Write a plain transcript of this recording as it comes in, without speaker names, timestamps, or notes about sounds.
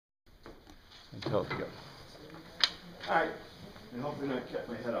and tell it to go. All right, and hopefully not cut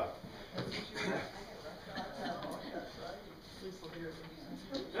my head off.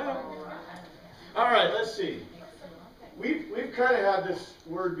 All right, let's see. We've kind of had this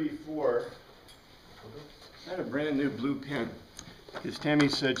word before. I had a brand new blue pen because Tammy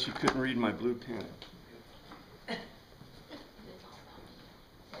said she couldn't read my blue pen.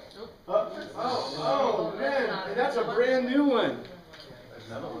 Oh man, and that's a brand new one.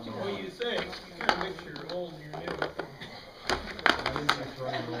 What do you think? You kind of mix your old and your new.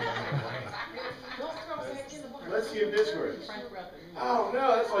 Let's see if this works. Oh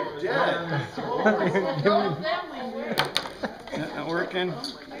no, that's like dead. Not working.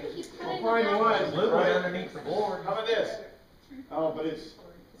 We'll find one. Blue one underneath the board. How about this? Oh, but it's.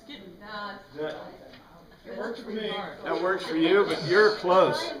 It works for me. That works for you, but you're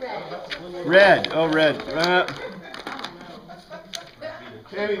close. Red. Oh, red.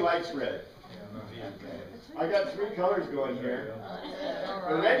 Tammy likes red. I got 3 colors going here.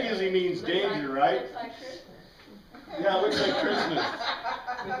 But red usually means danger, right? Yeah, it looks like Christmas.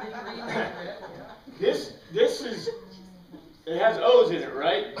 This is, it has O's in it,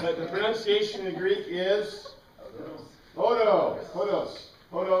 right? But the pronunciation in Greek is hodo, hodos.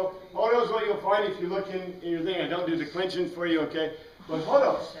 Hodo. Hodo is what you'll find if you look in your thing. I don't do declension for you, okay? But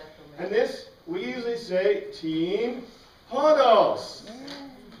hodos. And this, we usually say team hodos.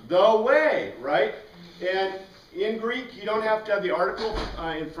 The way, right? And in Greek, you don't have to have the article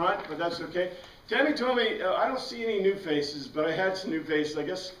in front, but that's okay. Tammy told me, I don't see any new faces, but I had some new faces. I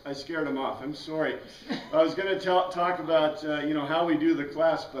guess I scared them off. I'm sorry. I was going to talk about, how we do the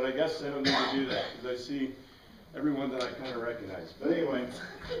class, but I guess I don't need to do that because I see everyone that I kind of recognize. But anyway,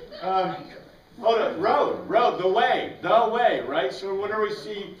 road, the way, right? So whenever we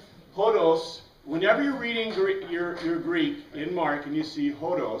see hodos, whenever you're reading your Greek in Mark and you see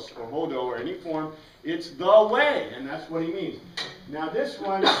hodos or hodo or any form, it's the way, and that's what he means. Now this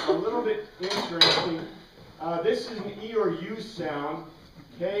one is a little bit interesting. This is an E or U sound,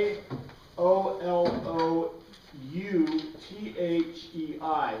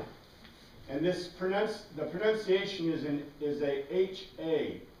 K-O-L-O-U-T-H-E-I. And this the pronunciation is a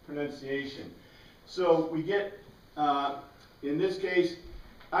H-A pronunciation. So we get, in this case,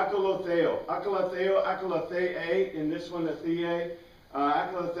 akolotheo. Akolotheo, akolothea, in this one, the thea.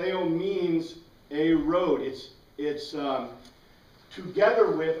 Akolotheo means a road. It's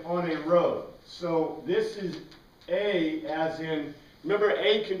together with on a road. So this is a as in, remember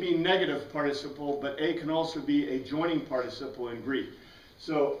a can be negative participle, but a can also be a joining participle in Greek.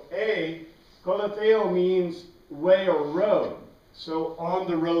 So a, kolotheo means way or road. So on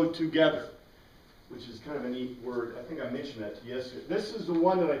the road together, which is kind of a neat word. I think I mentioned that to you yesterday. This is the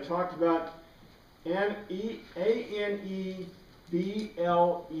one that I talked about. A-N-E-B-L-E-P-S.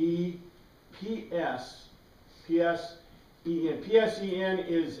 P-S-E-N. P-S-E-N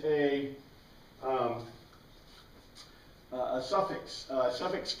is a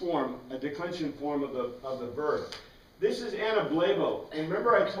suffix form, a declension form of the verb. This is anablebo. And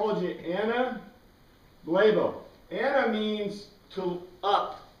remember I told you anablebo. Ana means to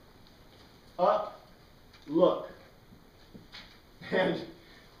up, look. And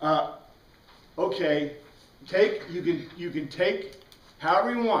okay, you can take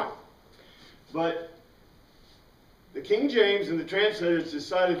however you want. But the King James and the translators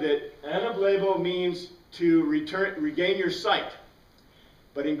decided that anablebo means to regain your sight.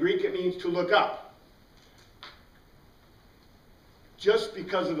 But in Greek it means to look up. Just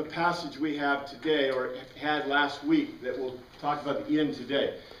because of the passage we have today, or had last week, that we'll talk about the end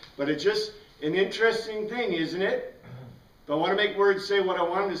today. But it's just an interesting thing, isn't it? If I want to make words say what I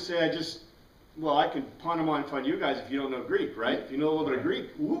want them to say, I can pawn them on fun you guys if you don't know Greek, right? If you know a little bit of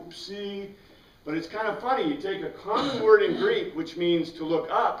Greek, whoopsie. But it's kind of funny. You take a common word in Greek, which means to look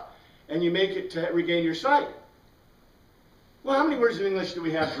up, and you make it to regain your sight. Well, how many words in English do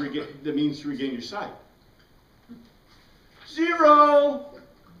we have that means to regain your sight? 0.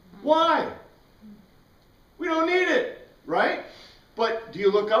 Why? We don't need it, right? But do you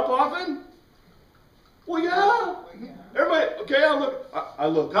look up often? Well, yeah. Everybody, okay, I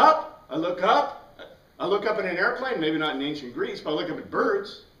look up. I look up in an airplane, maybe not in ancient Greece, but I look up at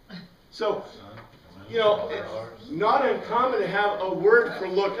birds. So, it's not uncommon to have a word for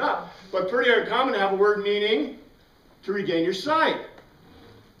look up, but pretty uncommon to have a word meaning to regain your sight.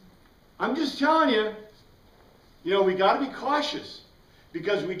 I'm just telling you, we got to be cautious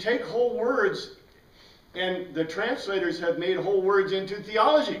because we take whole words and the translators have made whole words into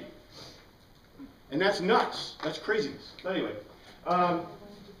theology. And that's nuts. That's craziness. But anyway,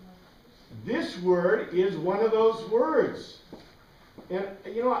 this word is one of those words. And,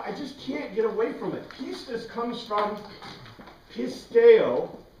 you know, I just can't get away from it. Pistis comes from pisteo.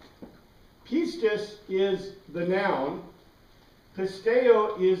 Pistis is the noun.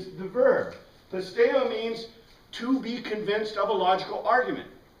 Pisteo is the verb. Pisteo means to be convinced of a logical argument.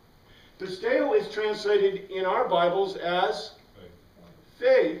 Pisteo is translated in our Bibles as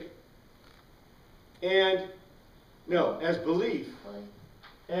faith, and, no, as belief.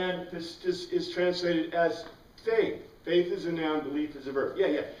 And pistis is translated as faith. Faith is a noun, belief is a verb.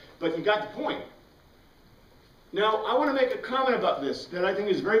 Yeah. But you got the point. Now, I want to make a comment about this that I think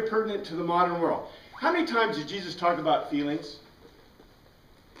is very pertinent to the modern world. How many times did Jesus talk about feelings?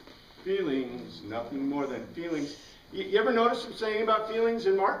 Feelings, nothing more than feelings. You ever notice him saying about feelings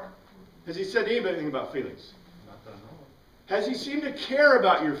in Mark? Has he said anything about feelings? Not that I know of. Has he seemed to care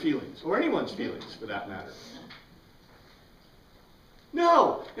about your feelings, or anyone's feelings for that matter?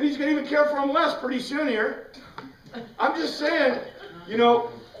 No, and he's going to even care for them less pretty soon here. I'm just saying, you know,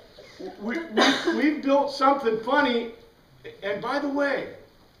 we've built something funny, and by the way,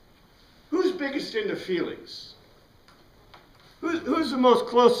 who's biggest into feelings? Who's the most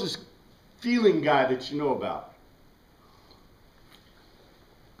closest feeling guy that you know about?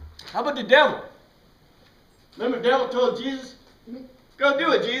 How about the devil? Remember the devil told Jesus, go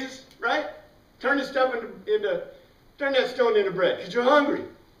do it, Jesus, right? Turn this stuff turn that stone into bread, because you're hungry,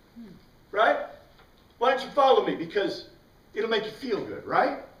 right? Why don't you follow me? Because it'll make you feel good,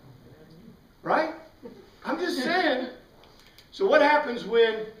 right? Right? I'm just saying. So what happens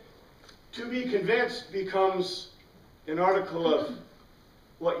when to be convinced becomes an article of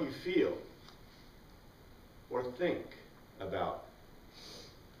what you feel or think about?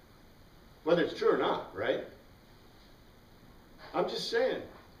 Whether it's true or not, right? I'm just saying.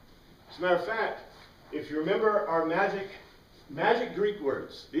 As a matter of fact, if you remember our magic Greek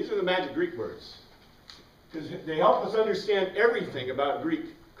words, these are the magic Greek words, because they help us understand everything about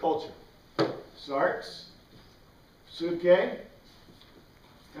Greek culture. Sarx, Suke, and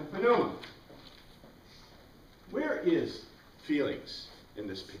pneuma. Where is feelings in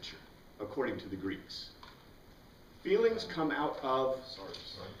this picture, according to the Greeks? Feelings come out of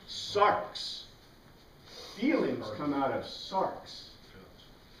sarx. Feelings come out of sarx.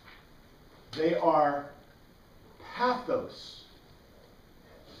 They are pathos.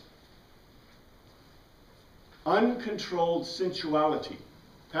 Uncontrolled sensuality.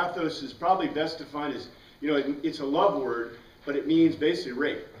 Pathos is probably best defined as, it's a love word, but it means basically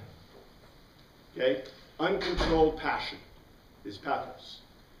rape. Okay? Uncontrolled passion is pathos.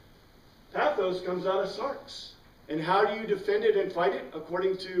 Pathos comes out of sarx. And how do you defend it and fight it,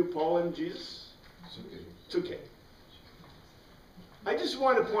 according to Paul and Jesus? Suke. I just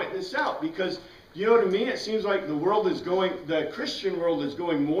want to point this out because, to me it seems like the Christian world is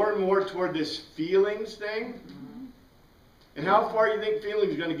going more and more toward this feelings thing. And how far do you think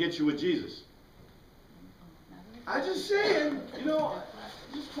feelings are going to get you with Jesus? I'm just saying,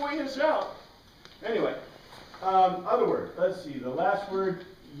 just pointing this out. Anyway, other word. Let's see, the last word,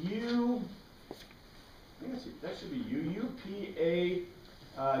 that should be U-P-A-G-E.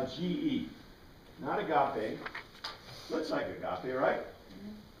 Not agape. Looks like agape, right?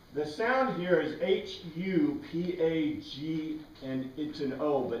 The sound here is H-U-P-A-G, and it's an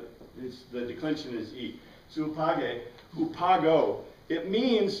O, but the declension is E. Supage, hupago. It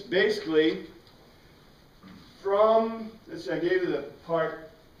means basically from, let's see, I gave you the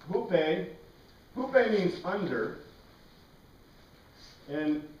part, hupe. Hupe means under.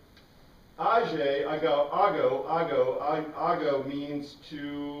 And age, ago means to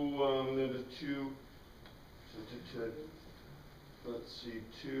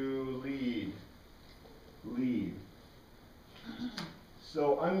lead.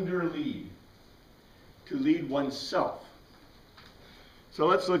 So under lead. To lead oneself. So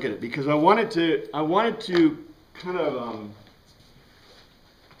let's look at it because I wanted to kind of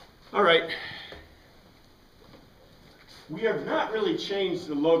all right. We have not really changed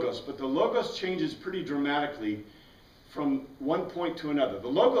the logos, but the logos changes pretty dramatically from one point to another. The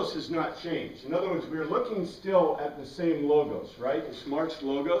logos has not changed. In other words, we're looking still at the same logos, right? The Smarts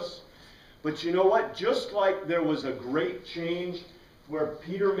logos. But you know what? Just like there was a great change where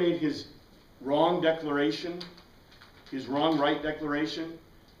Peter made his wrong declaration, his wrong right declaration.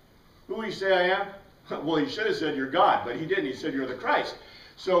 Who do you say I am? Well, he should have said you're God, but he didn't. He said you're the Christ.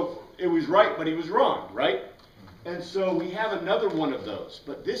 So it was right, but he was wrong, right? And so we have another one of those.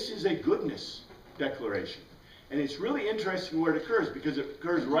 But this is a goodness declaration. And it's really interesting where it occurs because it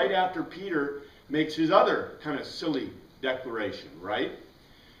occurs right after Peter makes his other kind of silly declaration, right?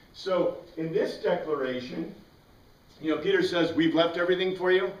 So in this declaration, Peter says, we've left everything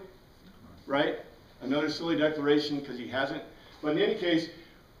for you, right? Another silly declaration because he hasn't. But in any case,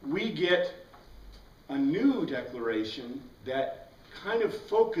 we get a new declaration that kind of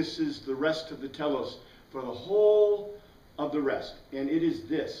focuses the rest of the telos for the whole of the rest. And it is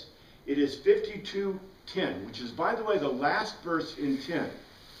this. It is 52:10, which is, by the way, the last verse in 10.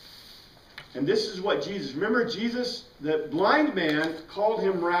 And this is what Jesus, remember Jesus, the blind man called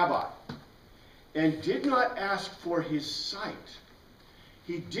him rabbi and did not ask for his sight.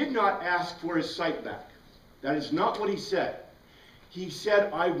 He did not ask for his sight back. That is not what he said. He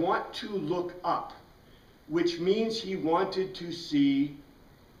said, I want to look up, which means he wanted to see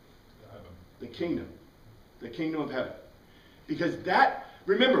the kingdom of heaven. Because that,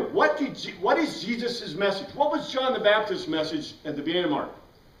 remember, what is Jesus' message? What was John the Baptist's message at the beginning of Mark?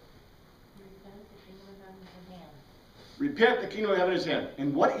 Repent, the kingdom of heaven is at hand.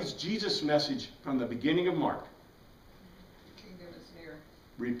 And what is Jesus' message from the beginning of Mark? The kingdom is near.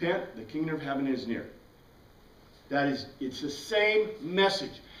 Repent, the kingdom of heaven is near. That is, it's the same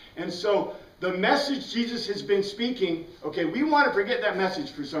message. And so, the message Jesus has been speaking, okay, we want to forget that message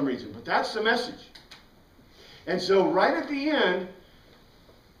for some reason, but that's the message. And so, right at the end,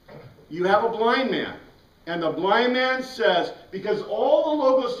 you have a blind man. And the blind man says, because all the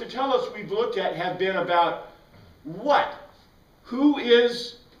logos to tell us we've looked at have been about what?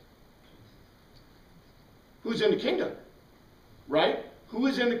 Who's in the kingdom? Right? Who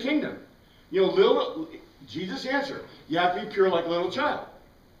is in the kingdom? You know, Jesus answered, you have to be pure like a little child.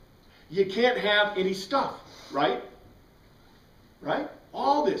 You can't have any stuff, right? Right?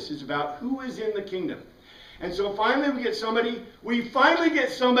 All this is about who is in the kingdom. And so finally we finally get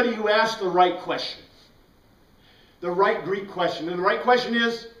somebody who asks the right question. The right Greek question. And the right question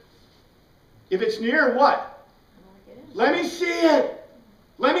is, if it's near, what? Let me see it.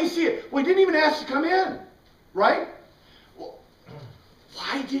 Let me see it. Well, he didn't even ask to come in, right? Well,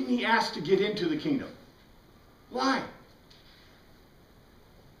 why didn't he ask to get into the kingdom? Why?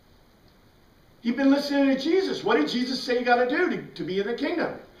 He'd been listening to Jesus. What did Jesus say you got to do to be in the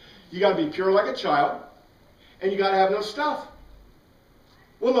kingdom? You got to be pure like a child, and you got to have no stuff.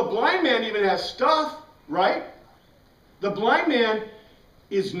 Well, the blind man even has stuff, right? The blind man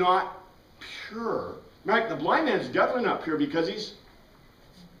is not pure. Right? The blind man is definitely not pure because he's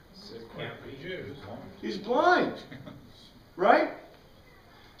blind. Right?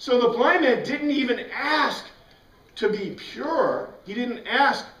 So the blind man didn't even ask to be pure. He didn't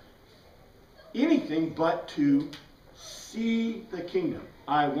ask anything but to see the kingdom.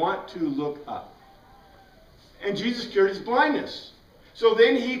 I want to look up. And Jesus cured his blindness. So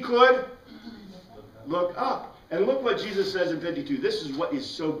then he could look up. And look what Jesus says in 52. This is what is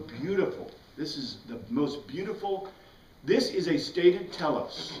so beautiful. This is the most beautiful. This is a stated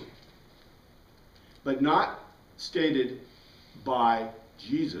telos, but not stated by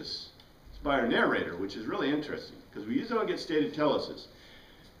Jesus. It's by our narrator, which is really interesting, because we usually don't get stated teloses.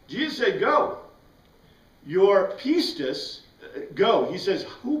 Jesus said, go. Your pistis, go. He says,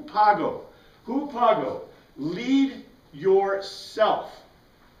 hupago. Hupago. Lead yourself.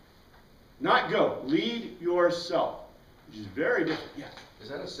 Not go. Lead yourself. Which is very different. Yeah. Is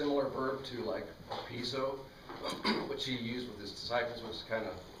that a similar verb to like piso, which he used with his disciples, which is kind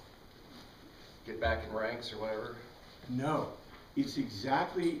of get back in ranks or whatever? No. It's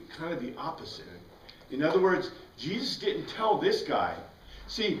exactly kind of the opposite. In other words, Jesus didn't tell this guy.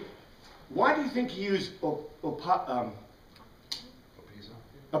 See, why do you think he used opizo,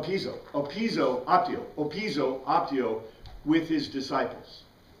 optio with his disciples?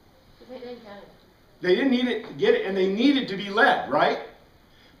 They didn't need it to get it, and they needed to be led, right?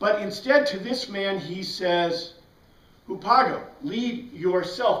 But instead, to this man, he says, hupago, lead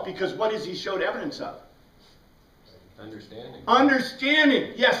yourself, because what is he showed evidence of? Understanding.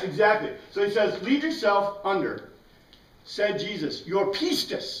 Understanding. Yes, exactly. So he says, lead yourself under, said Jesus, your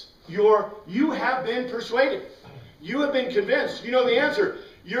pistis, you have been persuaded. You have been convinced. You know the answer.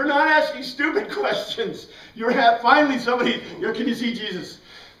 You're not asking stupid questions. Finally somebody, can you see Jesus?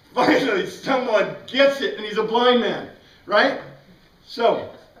 Finally someone gets it, and he's a blind man, right? So,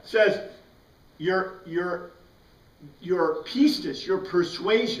 it says, your pistis, your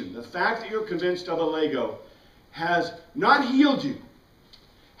persuasion, the fact that you're convinced of a lego, has not healed you,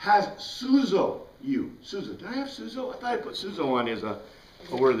 has suzo you. Suzo. Did I have suzo? I thought I put suzo on as a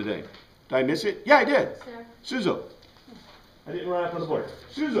word of the day. Did I miss it? Yeah, I did. Suzo. I didn't write up on the board.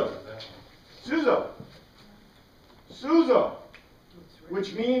 Suzo. Suzo. Suzo.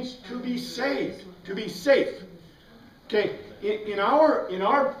 Which means to be saved, to be safe. Okay, in our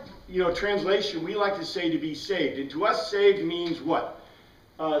translation, we like to say to be saved. And to us, saved means what?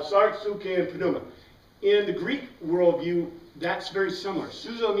 Sarx, suke, and pneuma. In the Greek worldview, that's very similar.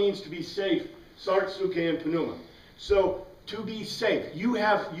 Suzo means to be safe, sarx, suke, and pneuma. So to be saved.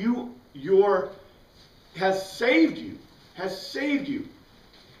 Has saved you.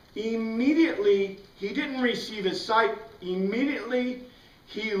 Immediately, he didn't receive his sight. Immediately,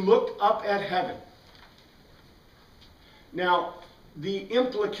 he looked up at heaven. Now, the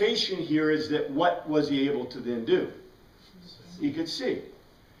implication here is that what was he able to then do? He could see.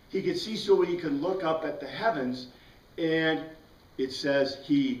 He could see, so he could look up at the heavens, and it says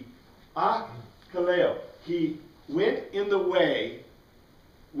he kaleo. He went in the way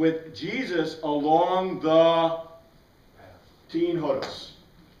with Jesus along the Teen Hodos.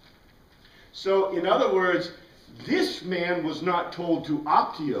 So, in other words, this man was not told to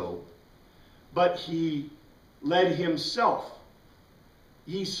optio, but he led himself.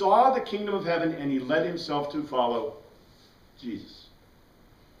 He saw the kingdom of heaven and he led himself to follow Jesus.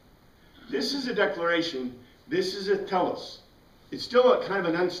 This is a declaration. This is a telos. It's still a kind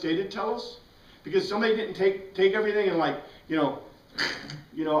of an unstated telos, because somebody didn't take everything and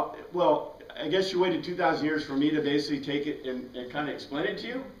well, I guess you waited 2,000 years for me to basically take it and kind of explain it to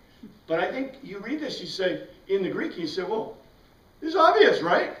you. But I think you read this, you say, in the Greek, you say, well, this is obvious,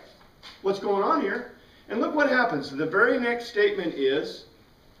 right? What's going on here? And look what happens. The very next statement is,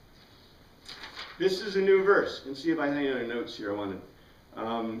 this is a new verse. And see if I have any other notes here.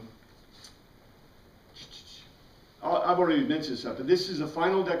 I've already mentioned stuff, but this is a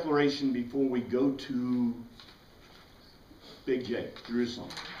final declaration before we go to Big J, Jerusalem.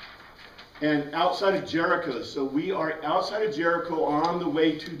 And outside of Jericho, so we are outside of Jericho on the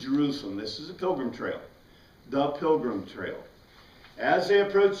way to Jerusalem. This is a pilgrim trail, the pilgrim trail. As they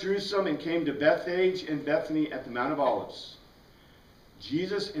approached Jerusalem and came to Bethphage and Bethany at the Mount of Olives,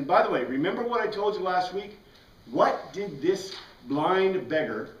 Jesus, and by the way, remember what I told you last week? What did this blind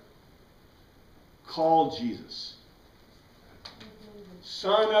beggar call Jesus?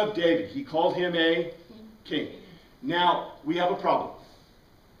 Son of David. He called him a king. Now, we have a problem.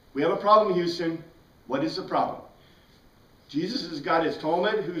 We have a problem, Houston. What is the problem? Jesus has got his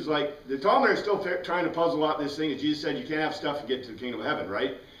Talmud, who's like, the Talmud are still trying to puzzle out this thing that Jesus said you can't have stuff to get to the kingdom of heaven,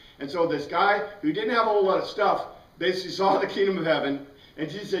 right? And so this guy who didn't have a whole lot of stuff basically saw the kingdom of heaven, and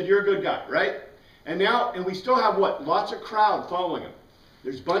Jesus said, you're a good guy, right? And now, and we still have what? Lots of crowd following him.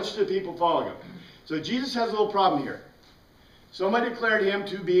 There's bunches of people following him. So Jesus has a little problem here. Somebody declared him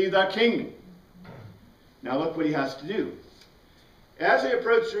to be the king. Now look what he has to do. As they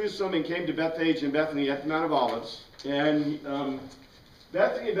approached Jerusalem and came to Bethphage and Bethany at the Mount of Olives, and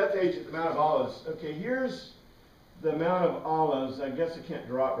Bethany and Bethphage at the Mount of Olives. Okay, here's the Mount of Olives. I guess I can't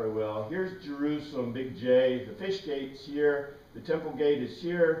draw it very well. Here's Jerusalem, Big J. The fish gate's here. The temple gate is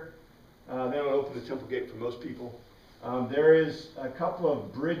here. They don't open the temple gate for most people. There is a couple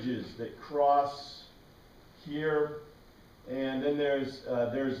of bridges that cross here, and then there's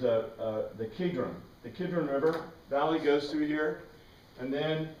the Kidron. The Kidron River Valley goes through here, and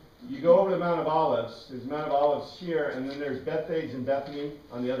then you go over the Mount of Olives. There's Mount of Olives here, and then there's Bethphage and Bethany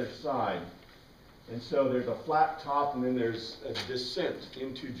on the other side. And so there's a flat top, and then there's a descent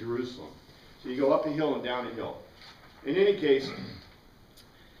into Jerusalem. So you go up a hill and down a hill. In any case,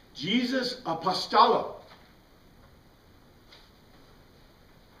 Jesus apostolo.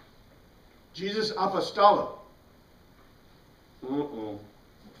 Jesus apostolo.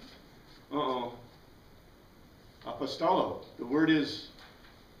 Apostolo. The word is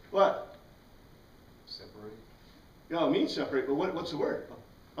what? Separate. Yeah, it means separate, but what's the word?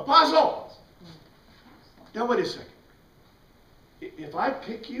 Apostle! Now wait a second. If I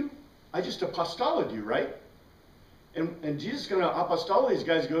pick you, I just apostolated you, right? And Jesus is going to apostolate these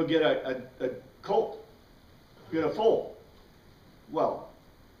guys to go get a colt, get a foal. Well,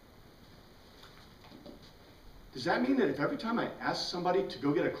 does that mean that if every time I ask somebody to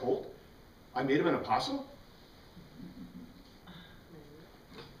go get a colt, I made him an apostle?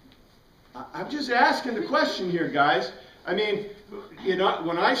 I'm just asking the question here, guys. I mean, you know,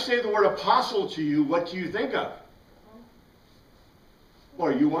 when I say the word apostle to you, what do you think of? Well,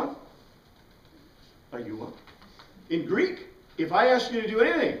 are you one? Are you one? In Greek, if I ask you to do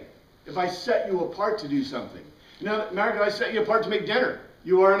anything, if I set you apart to do something, now, America, I set you apart to make dinner,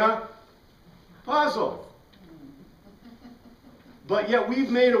 you are an apostle. But yet we've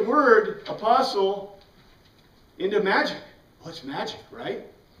made a word, apostle, into magic. What's magic, right?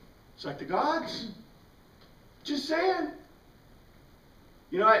 It's like the gods. Just saying.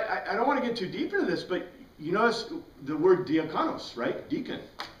 You know, I don't want to get too deep into this, but you notice the word diakonos, right? Deacon.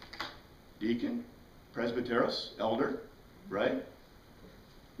 Deacon, presbyteros, elder, right?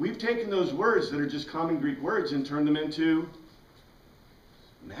 We've taken those words that are just common Greek words and turned them into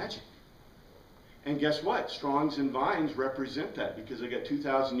magic. And guess what? Strongs and Vines represent that because they got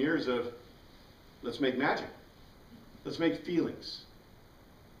 2,000 years of let's make magic. Let's make feelings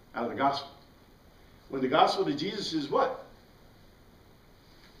out of the gospel. When the gospel to Jesus is what?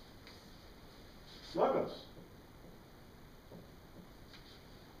 Logos.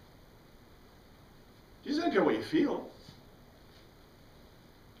 Jesus doesn't care what you feel.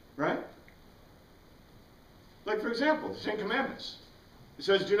 Right? Like, for example, the Ten Commandments. It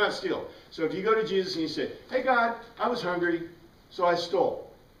says, do not steal. So if you go to Jesus and you say, hey, God, I was hungry, so I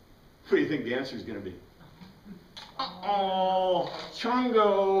stole. What do you think the answer is going to be? Uh-oh,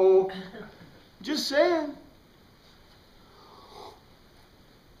 Chongo. Just saying.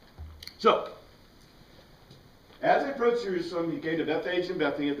 So, as they approached Jerusalem, he came to Bethphage and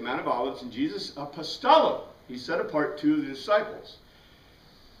Bethany at the Mount of Olives, and Jesus apostolo. He set apart 2 of the disciples.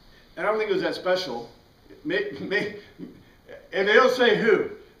 And I don't think it was that special. And they don't say who,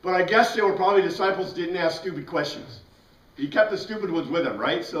 but I guess they were probably disciples didn't ask stupid questions. He kept the stupid ones with him,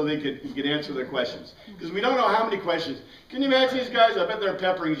 right? So he could answer their questions. Because we don't know how many questions. Can you imagine these guys? I bet they're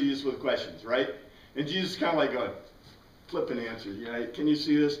peppering Jesus with questions, right? And Jesus is kind of like going, flipping answers. Yeah, can you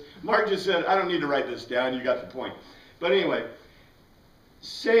see this? Mark just said, I don't need to write this down. You got the point. But anyway,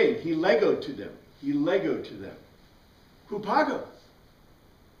 saying, he legoed to them. He legoed to them. Hupago.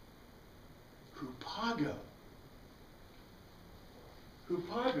 Hupago.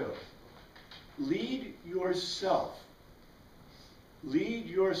 Hupago. Lead yourself. Lead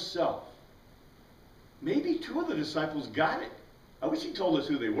yourself. Maybe 2 of the disciples got it. I wish he told us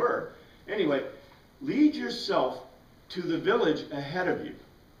who they were. Anyway, lead yourself to the village ahead of you.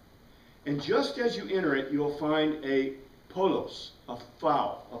 And just as you enter it, you'll find a polos, a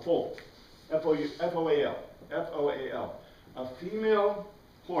foal, F-O-A-L, F-O-A-L, a female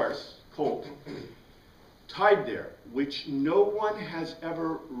horse, colt, tied there, which no one has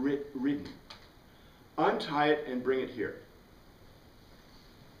ever ridden. Untie it and bring it here.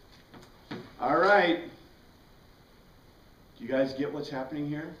 All right. Do you guys get what's happening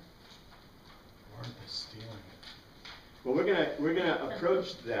here? Or are they stealing it? Well, we're gonna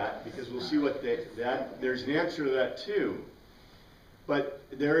approach that because we'll see what there's an answer to that too. But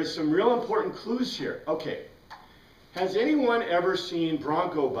there is some real important clues here. Okay. Has anyone ever seen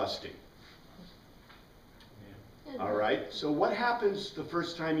bronco busting? Yeah. All right. So what happens the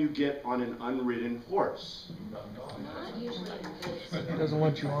first time you get on an unridden horse? He doesn't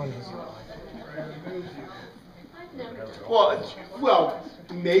want you on his. Well,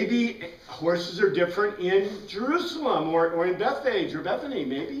 maybe horses are different in Jerusalem or in Bethphage or Bethany,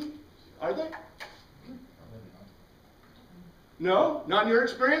 maybe. Are they? No? Not in your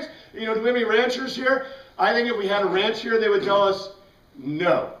experience? You know, do we have any ranchers here? I think if we had a ranch here, they would tell us,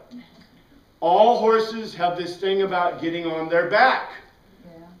 no. All horses have this thing about getting on their back.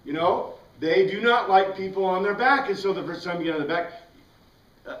 Yeah. You know, they do not like people on their back. And so the first time you get on the back,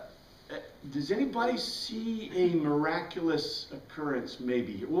 does anybody see a miraculous occurrence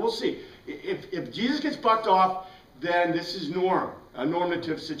maybe? Well, we'll see. If Jesus gets bucked off, then this is a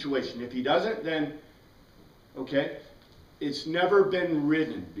normative situation. If he doesn't, then, okay. It's never been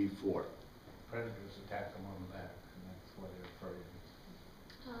ridden before. Predators attack them on the back, and that's why they're afraid.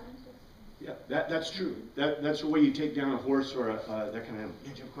 Yeah, that's true. That's the way you take down a horse or that kind of animal.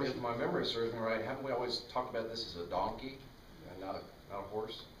 Yeah, do you have a question? If my memory serves me right, haven't we always talked about this as a donkey and not a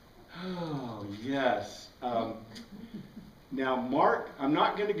horse? Oh, yes. Now, Mark, I'm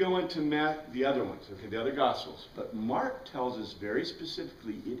not going to go into the other ones, okay, the other Gospels, but Mark tells us very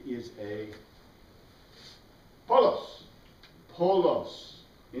specifically it is a polos. Polos,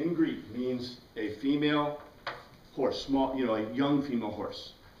 in Greek, means a female horse, small, you know, a young female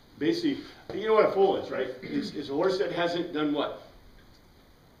horse. Basically, you know what a foal is, right? It's a horse that hasn't done what?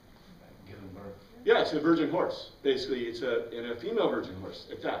 Given birth. Yeah, it's a virgin horse. Basically, it's a female virgin horse,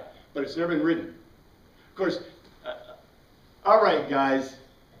 at that. But it's never been ridden. Of course, all right, guys.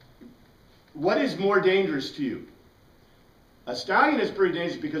 What is more dangerous to you? A stallion is pretty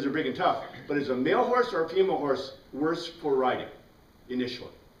dangerous because they're big and tough. But is a male horse or a female horse worse for riding,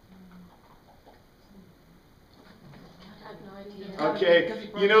 initially? Okay,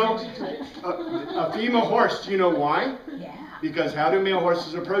 you know, a female horse, do you know why? Yeah. Because how do male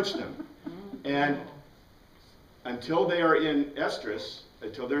horses approach them? And until they are in estrus,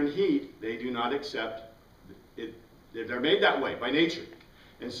 until they're in heat, they do not accept it. They're made that way by nature.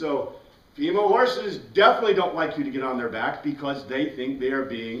 And so female horses definitely don't like you to get on their back because they think they are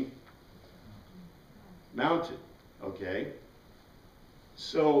being mounted. Okay?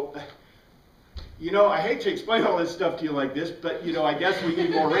 So, you know, I hate to explain all this stuff to you like this, but, you know, I guess we need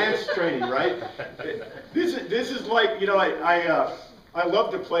more ranch training, right? This is like, you know, I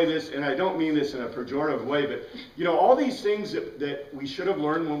love to play this, and I don't mean this in a pejorative way, but, you know, all these things that we should have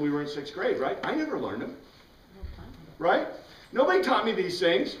learned when we were in 6th grade, right? I never learned them. right? Nobody taught me these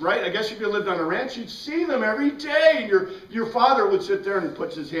things, right? I guess if you lived on a ranch, you'd see them every day. And your father would sit there and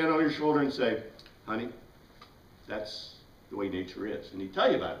puts his hand on your shoulder and say, honey, that's the way nature is. And he'd tell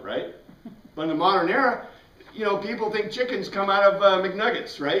you about it, right? But in the modern era, you know, people think chickens come out of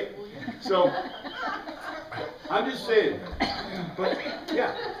McNuggets, right? So, I'm just saying. But,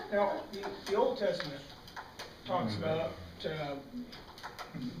 yeah. Now, the Old Testament talks about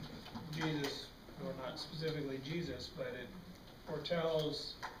Jesus, or not specifically Jesus, but it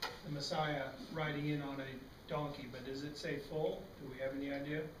foretells the Messiah riding in on a donkey. But does it say foal? Do we have any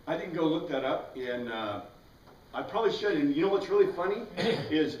idea? I didn't go look that up, and I probably should. And you know what's really funny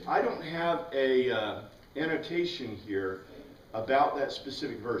is I don't have a annotation here about that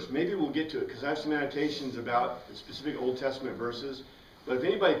specific verse. Maybe we'll get to it because I have some annotations about specific Old Testament verses. But if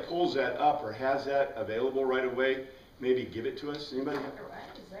anybody pulls that up or has that available right away, maybe give it to us. Anybody?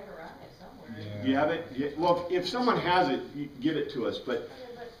 Zechariah somewhere. Yeah. Do you have it? Well, if someone has it, give it to us. But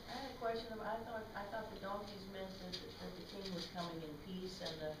Okay, but I had a question. I thought the donkeys meant that the king was coming in peace,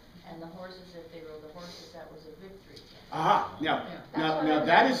 and the horses, if they rode the horses, that was a victory. aha! Now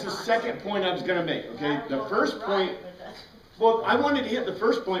that is the second point I was going to make. Okay, the first point. Well, I wanted to hit the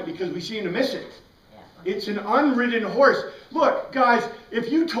first point because we seem to miss it. It's an unridden horse. Look, guys,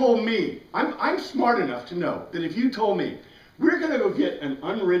 if you told me, I'm smart enough to know that if you told me, we're going to go get an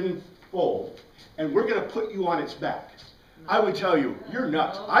unridden foal and we're going to put you on its back, I would tell you, you're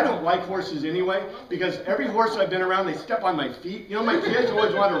nuts. I don't like horses anyway because every horse I've been around, they step on my feet. You know, my kids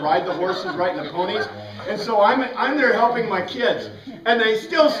always want to ride the horses, right, in the ponies. And so I'm there helping my kids, and they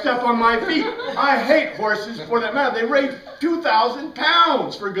still step on my feet. I hate horses for that matter. They weigh 2,000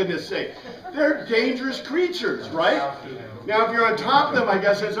 pounds, for goodness sake. They're dangerous creatures, right? Now, if you're on top of them, I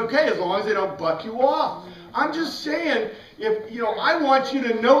guess it's okay as long as they don't buck you off. I'm just saying, if you know, I want you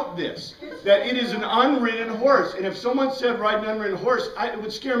to note this, that it is an unridden horse. And if someone said ride an unridden horse, it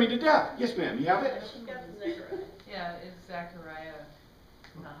would scare me to death. Yes, ma'am, you have it? Yeah, it's Zechariah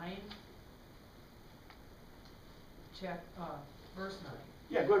 9. Verse 9.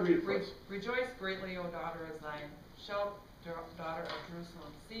 Yeah, go ahead and read it for us. Rejoice greatly, O daughter of Zion. Shout, daughter of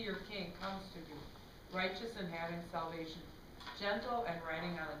Jerusalem. See, your king comes to you, righteous and having salvation, gentle and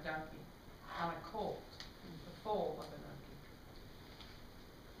riding on a donkey, on a colt, the foal of a donkey.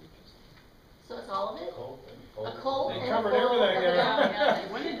 So it's all of it? A Colt colt They and a covered foal everything of a there.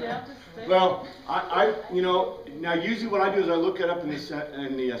 donkey. When did you have to say? Well, you know, now usually what I do is I look it up in the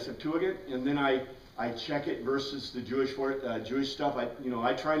Septuagint, and then I check it versus the Jewish stuff.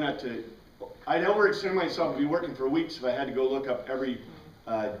 I try not to. I'd overextend myself. I'd be working for weeks if I had to go look up every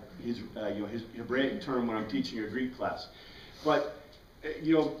his Hebraic term when I'm teaching a Greek class. But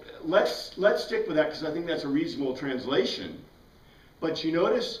let's stick with that because I think that's a reasonable translation. But you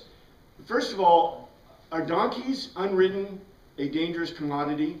notice, first of all, are donkeys unridden a dangerous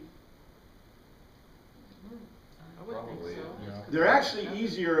commodity? I would think Probably, so. yeah. They're actually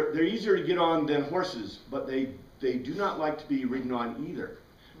easier. They're easier to get on than horses, but they do not like to be ridden on either,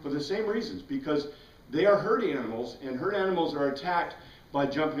 for the same reasons. Because they are herd animals, and herd animals are attacked by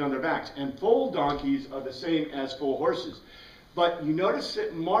jumping on their backs. And foal donkeys are the same as foal horses. But you notice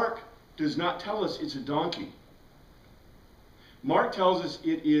that Mark does not tell us it's a donkey. Mark tells us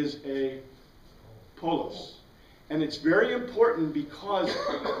it is a polos. And it's very important because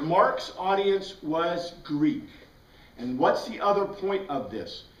Mark's audience was Greek. And what's the other point of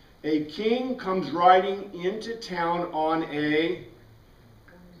this? A king comes riding into town on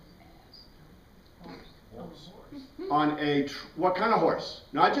what kind of horse?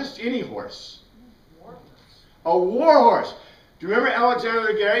 Not just any horse. A war horse. Do you remember Alexander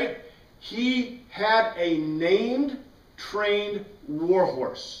the Great? He had a named, trained war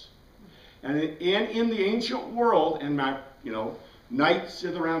horse. And in the ancient world, and knights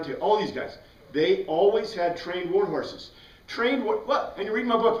of the round table, all these guys, they always had trained war horses. And you read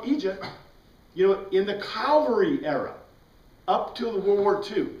my book, Egypt, in the cavalry era, up to the World War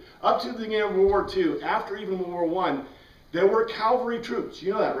II, up to the beginning of World War II, after even World War I, there were cavalry troops.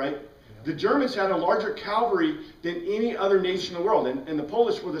 You know that, right? The Germans had a larger cavalry than any other nation in the world, and the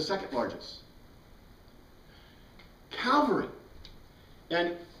Polish were the second largest. Cavalry.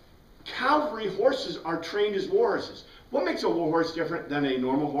 And cavalry horses are trained as war horses. What makes a war horse different than a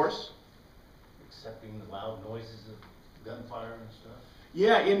normal horse? Accepting the loud noises of gunfire and stuff.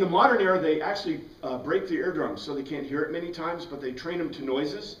 Yeah, in the modern era, they actually break the eardrums so they can't hear it many times, but they train them to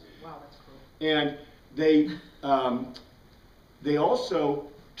noises. Wow, that's cool. And they also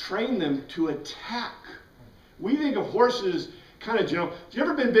train them to attack. We think of horses kind of gentle. Have you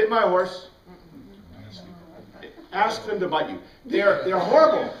ever been bit by a horse? Ask them to bite you. They're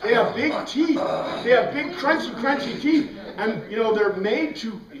horrible. They have big teeth. They have big crunchy teeth. And you know, they're made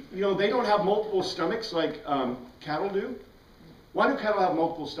to, you know, they don't have multiple stomachs like cattle do. Why do cattle have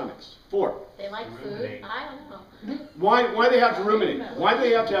multiple stomachs? 4. They like food, I don't know. Why do they have to ruminate? Why do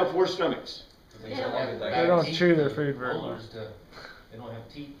they have to have 4 stomachs? They don't chew their food very much. Molars they don't have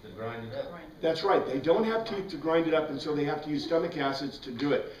teeth to grind it up. That's right. They don't have teeth to grind it up, and so they have to use stomach acids to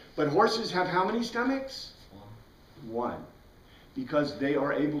do it. But horses have how many stomachs? 1. Because they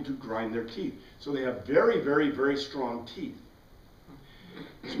are able to grind their teeth. So they have very, very, very strong teeth.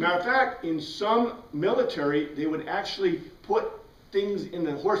 As a matter of fact, in some military, they would actually put things in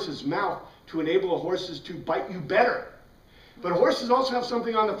the horse's mouth to enable the horses to bite you better. But horses also have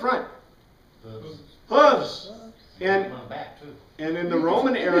something on the front. Hooves. And On the back too. And in the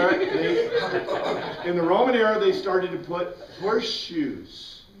Roman era, they started to put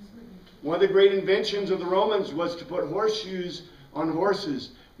horseshoes. One of the great inventions of the Romans was to put horseshoes on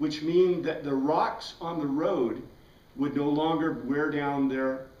horses, which mean that the rocks on the road would no longer wear down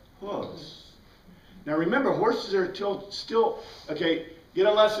their hooves. Now remember, horses are still, okay, get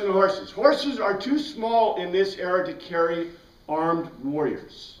a lesson on horses. Horses are too small in this era to carry armed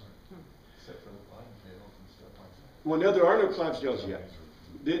warriors. Except for the Clydesdales and stuff like that. Well, no, there are no Clydesdales yet.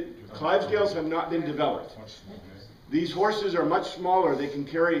 The Clydesdales have not been developed. These horses are much smaller. They can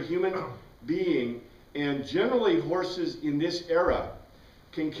carry a human being, and generally horses in this era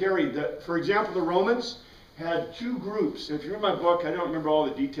can carry, for example, the Romans had 2 groups. If you read my book, I don't remember all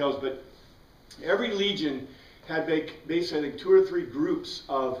the details, but every legion had basically, I think, 2 or 3 groups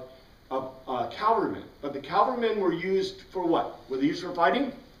of cavalrymen. But the cavalrymen were used for what? Were they used for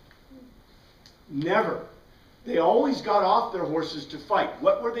fighting? Never. They always got off their horses to fight.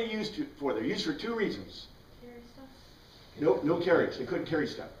 What were they used for? They're used for 2 reasons. Carry stuff? No carriage. They couldn't carry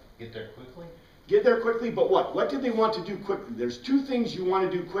stuff. Get there quickly? Get there quickly, but what? What did they want to do quickly? There's 2 things you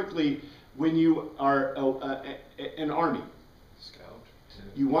want to do quickly when you are an army. Scout.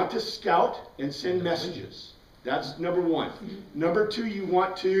 You want to scout and send messages. That's number 1. Number 2, you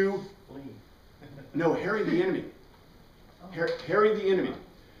want to, Flee. no, harry the enemy. Harry the enemy.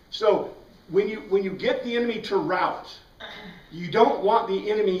 So when you get the enemy to rout, you don't want the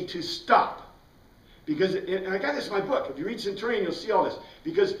enemy to stop. Because, and I got this in my book. If you read Centurion, you'll see all this.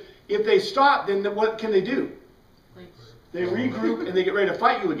 Because if they stop, then what can they do? They regroup and they get ready to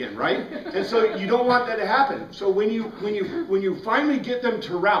fight you again, right? And so you don't want that to happen. So when you finally get them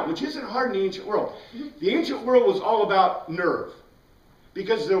to rout, which isn't hard in the ancient world, the ancient world was all about nerve.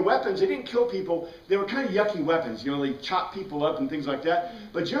 Because their weapons, they didn't kill people, they were kind of yucky weapons. You know, they chop people up and things like that.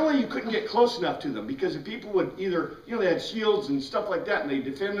 But generally you couldn't get close enough to them because the people would either, you know, they had shields and stuff like that and they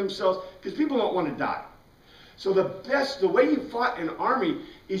defend themselves because people don't want to die. So the way you fought an army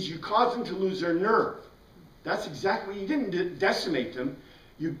is you caused them to lose their nerve. That's exactly, you didn't decimate them.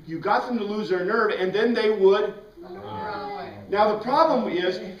 You got them to lose their nerve and then they would Run away. Now the problem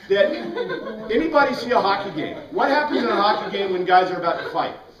is that anybody see a hockey game? What happens in a hockey game when guys are about to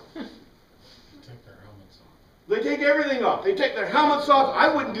fight? Take their helmets off. They take everything off. They take their helmets off.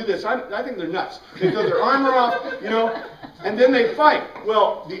 I wouldn't do this. I think they're nuts. They throw their armor off, you know, and then they fight.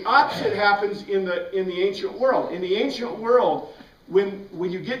 Well, the opposite happens in the ancient world. In the ancient world, when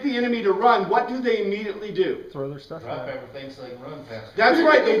you get the enemy to run, what do they immediately do? Throw their stuff Drop out. everything so they can run faster. That's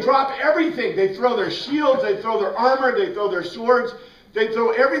right, they drop everything. They throw their shields, they throw their armor, they throw their swords, they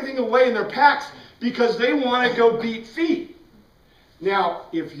throw everything away in their packs because they want to go beat feet. Now,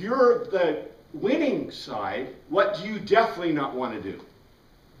 if you're the winning side, what do you definitely not want to do?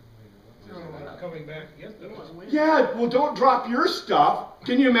 Coming back against them. Yeah, well, don't drop your stuff.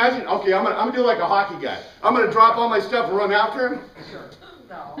 Can you imagine? Okay, I'm gonna do like a hockey guy. I'm gonna drop all my stuff and run after him.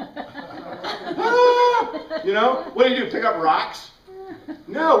 No. Ah! You know, what do? Pick up rocks?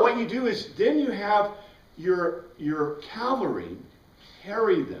 No, what you do is then you have your cavalry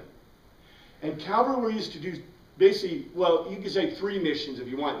carry them. And cavalry were used to do basically, well, you could say 3 missions if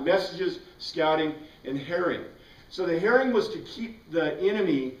you want: messages, scouting, and harrying. So the harrying was to keep the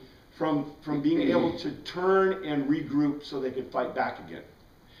enemy from being able to turn and regroup so they could fight back again.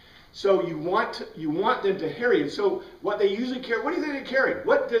 So you want them to harry. And so what they usually carry, what do you think they carry?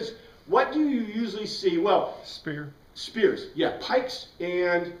 What do you usually see? Well, Spear. spears, yeah, pikes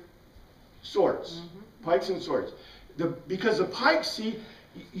and swords. Pikes and swords. Because the pikes, see,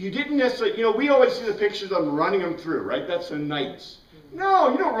 you didn't necessarily, you know, we always see the pictures of them running them through, right? That's the knights.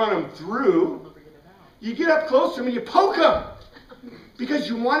 No, you don't run them through. You get up close to them and you poke them. Because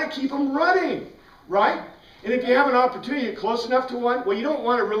you want to keep them running, right? And if you have an opportunity to get close enough to one, well, you don't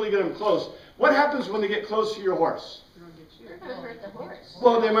want to really get them close. What happens when they get close to your horse? They're gonna hurt the horse.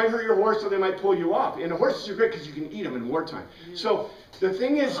 Well, they might hurt your horse or they might pull you off. And the horses are great because you can eat them in wartime. So the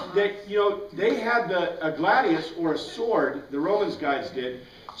thing is that, you know, they had a gladius or a sword, the Romans guys did.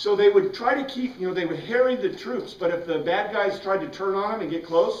 So they would try to keep, you know, they would harry the troops. But if the bad guys tried to turn on them and get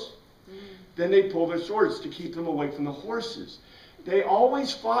close, then they'd pull their swords to keep them away from the horses. They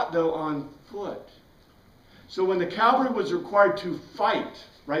always fought, though, on foot. So when the cavalry was required to fight,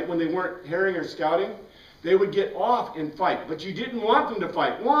 right, when they weren't harrying or scouting, they would get off and fight. But you didn't want them to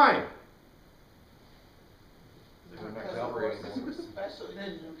fight. Why? They're not cavalry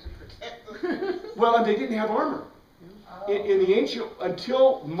anymore. Well, and they didn't have armor. In the ancient,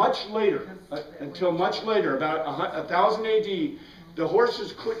 until much later, about 1000 AD, the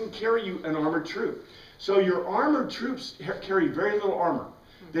horses couldn't carry you an armored troop. So your armored troops carry very little armor.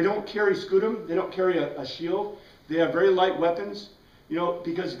 They don't carry scutum. They don't carry a shield. They have very light weapons, you know,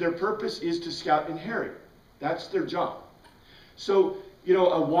 because their purpose is to scout and harry. That's their job. So, you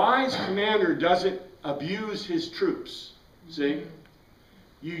know, a wise commander doesn't abuse his troops. See?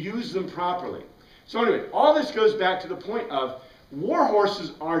 You use them properly. So anyway, all this goes back to the point of war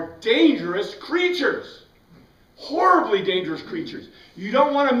horses are dangerous creatures. Horribly dangerous creatures. You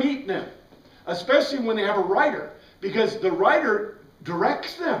don't want to meet them, especially when they have a rider, because the rider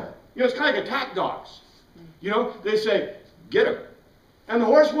directs them. You know, it's kind of like attack dogs. You know, they say, get him. And the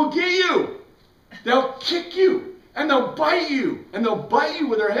horse will get you. They'll kick you. And they'll bite you. And they'll bite you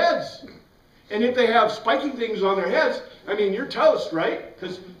with their heads. And if they have spiky things on their heads, I mean, you're toast, right?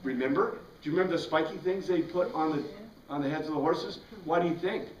 Because remember, do you remember the spiky things they put on the heads of the horses? Why do you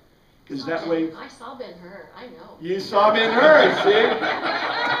think? Because that way... I saw Ben-Hur, I know. You saw Ben-Hur, see?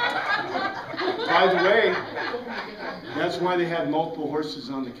 By the way, that's why they had multiple horses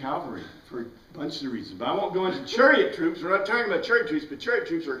on the cavalry, for a bunch of reasons. But I won't go into chariot troops. We're not talking about chariot troops, but chariot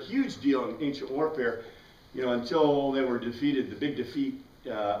troops are a huge deal in ancient warfare, you know, until they were defeated, the big defeat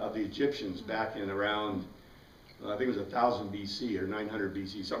of the Egyptians back in around, I think it was 1000 BC or 900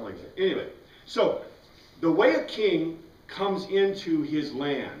 BC, something like that. Anyway, so the way a king comes into his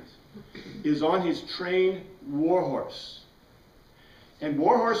land is on his trained war horse. And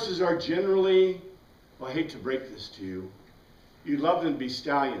war horses are generally, well, I hate to break this to you, you'd love them to be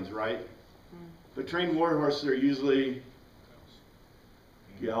stallions, right? But trained war horses are usually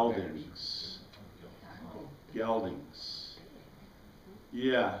geldings. Geldings.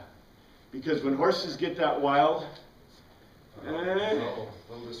 Yeah. Because when horses get that wild, Little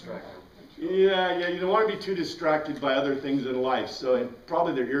distracted. yeah, you don't want to be too distracted by other things in life. So and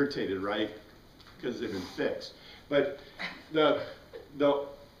probably they're irritated, right? Because they've been fixed. But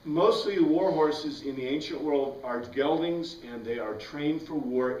mostly the war horses in the ancient world are geldings, and they are trained for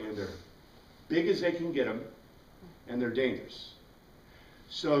war, and they're big as they can get them, and they're dangerous.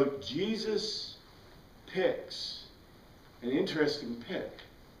 So Jesus picks an interesting pick.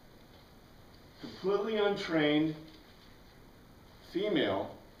 Completely untrained,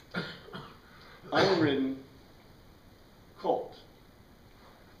 female, unridden colt.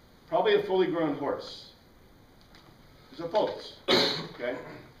 Probably a fully grown horse. It's a foals. Okay?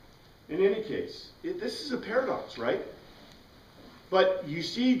 In any case, this is a paradox, right? But you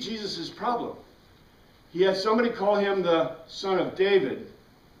see Jesus' problem. He has somebody call him the son of David.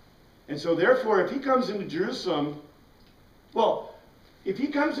 And so therefore, if he comes into Jerusalem, well, if he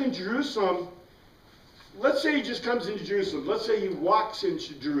comes in Jerusalem, let's say he just comes into Jerusalem. Let's say he walks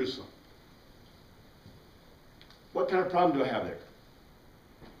into Jerusalem. What kind of problem do I have there?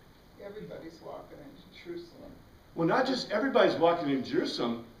 Everybody's walking into Jerusalem. Well, not just everybody's walking into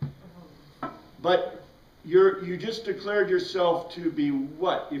Jerusalem, but you just declared yourself to be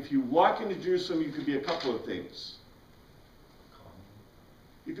what? If you walk into Jerusalem, you could be a couple of things.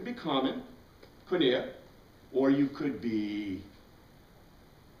 You could be common, koinonia, or you could be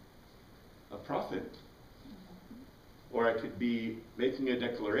a prophet, or I could be making a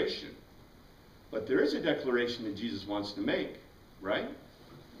declaration. But there is a declaration that Jesus wants to make, right?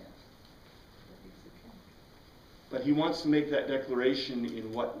 Yes. But he's the king. But he wants to make that declaration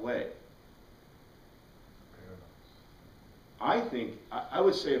in what way? I think, I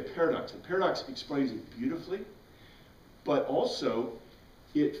would say a paradox. A paradox explains it beautifully, but also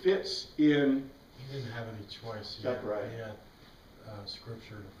it fits in... He didn't have any choice. That's right. He had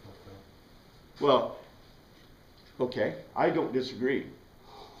scripture to fulfill. Well, okay, I don't disagree.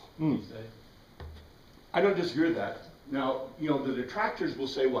 I don't disagree with that. Now, you know, the detractors will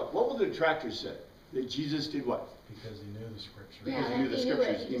say what? What will the detractors say? That Jesus did what? Because he knew the scripture. Because he knew the it.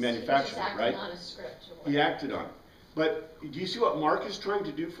 scriptures. He manufactured it, right? On a script. He acted on it. But do you see what Mark is trying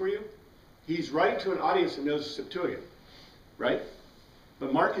to do for you? He's writing to an audience that knows the Septuagint, right?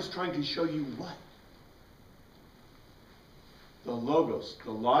 But Mark is trying to show you what? The logos,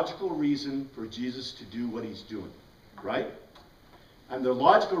 the logical reason for Jesus to do what he's doing, right? And the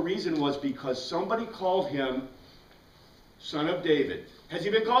logical reason was because somebody called him Son of David. Has he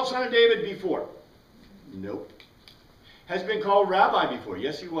been called Son of David before? Nope. Has he been called Rabbi before?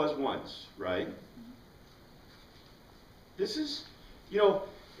 Yes, he was once, right? This is,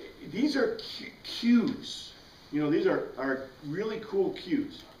 these are cues. These are really cool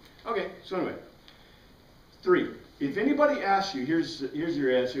cues. Okay, so anyway. 3. If anybody asks you, here's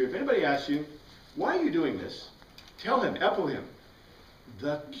your answer. If anybody asks you, why are you doing this? Tell him, echo him.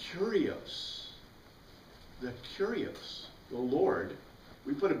 The Kyrios. The Kyrios. The Lord.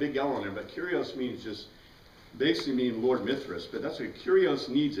 We put a big L on there, but Kyrios means basically mean Lord Mithras, but that's what Kyrios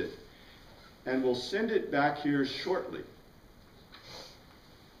needs it. And we'll send it back here shortly.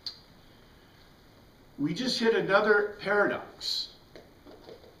 We just hit another paradox.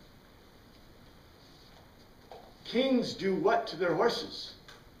 Kings do what to their horses?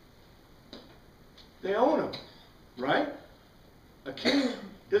 They own them, right?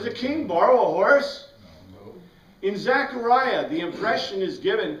 Does a king borrow a horse? No. In Zechariah, the impression is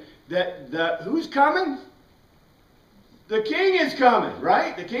given that who's coming? The king is coming,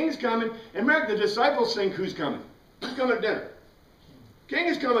 right? The king is coming. And remember, the disciples think, who's coming? Who's coming to dinner? King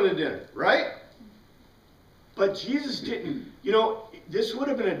is coming to dinner, right? But Jesus didn't. This would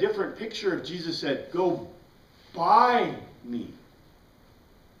have been a different picture if Jesus said, go buy me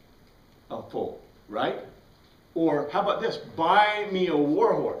a foal, right? Or how about this? Buy me a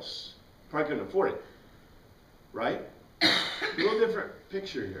war horse. Probably couldn't afford it, right? A little different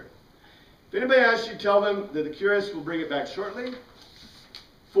picture here. If anybody asks you, tell them that the Kyrios will bring it back shortly.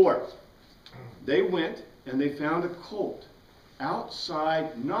 4. They went and they found a colt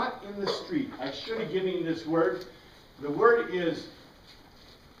outside, not in the street. I should have given you this word. The word is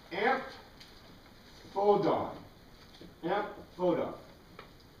amphiphodon. Amphiphodon.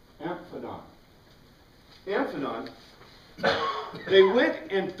 Amphiphodon. Amphiphodon. They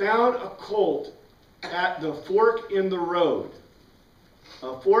went and found a colt at the fork in the road.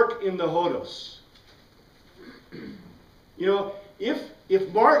 A fork in the Hodos.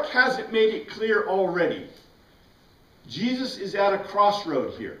 If Mark hasn't made it clear already, Jesus is at a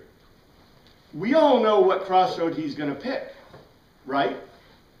crossroad here. We all know what crossroad he's going to pick, right?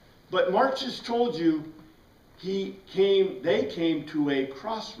 But Mark just told you they came to a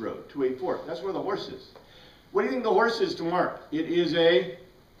crossroad, to a fork. That's where the horse is. What do you think the horse is to Mark? It is a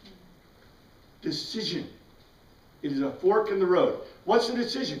decision. It is a fork in the road. What's the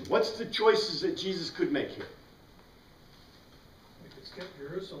decision? What's the choices that Jesus could make here? We could skip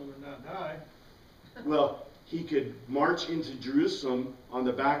Jerusalem and not die. Well, he could march into Jerusalem on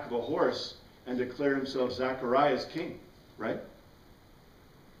the back of a horse and declare himself Zechariah's king, right?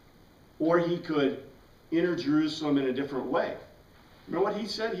 Or he could enter Jerusalem in a different way. Remember what he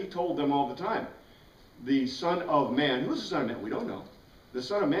said? He told them all the time. The Son of Man, who's the Son of Man? We don't know. The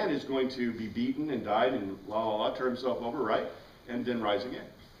Son of Man is going to be beaten and died and turn himself over, right? And then rise again.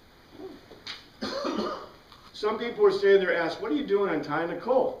 Some people were standing there and asked, what are you doing untying a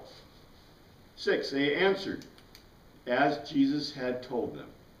colt? 6, they answered, as Jesus had told them.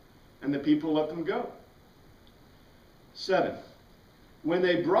 And the people let them go. 7, when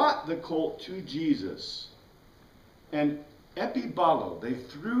they brought the colt to Jesus, and epibalo, they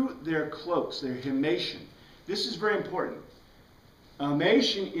threw their cloaks, their himation. This is very important.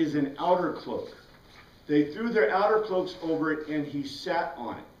 Himation is an outer cloak. They threw their outer cloaks over it, and he sat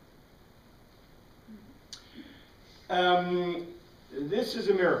on it. This is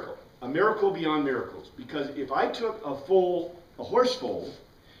a miracle beyond miracles. Because if I took a horse foal,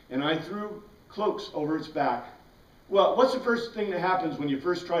 and I threw cloaks over its back, well, what's the first thing that happens when you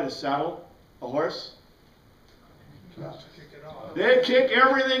first try to saddle a horse? Kick it off. They kick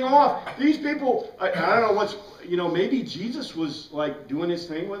everything off. These people, I don't know what's, maybe Jesus was like doing his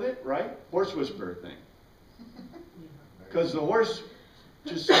thing with it, right? Horse whisperer thing. Because the horse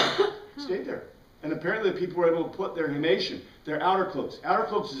just stayed there. And apparently the people were able to put their himation, their outer cloaks. Outer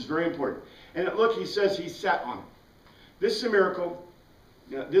cloaks is very important. And look, he says he sat on it. This is a miracle.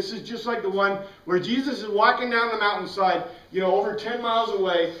 This is just like the one where Jesus is walking down the mountainside, over 10 miles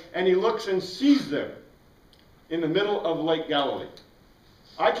away, and he looks and sees them in the middle of Lake Galilee.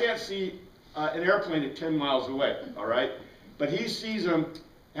 I can't see an airplane at 10 miles away, all right? But he sees them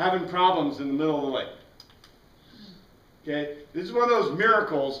having problems in the middle of the lake. Okay? This is one of those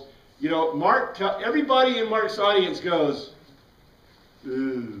miracles. Everybody in Mark's audience goes,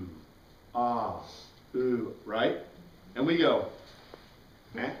 ooh, ah, ooh, right? And we go,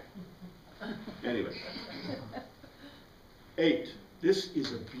 eh? Anyway. 8. This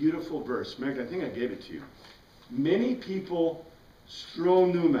is a beautiful verse. Meg, I think I gave it to you. Many people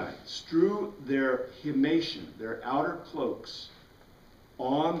Stronumai, strew their himation, their outer cloaks,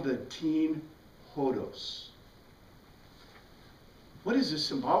 on the teen hodos. What is this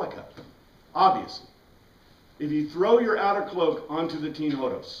symbolic of? Obviously, if you throw your outer cloak onto the teen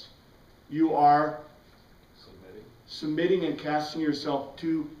hodos, you are submitting and casting yourself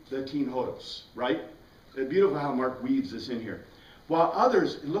to the teen hodos, right? It's beautiful how Mark weaves this in here. While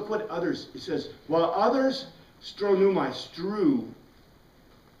others, and look what others, it says, while others stronumai, strew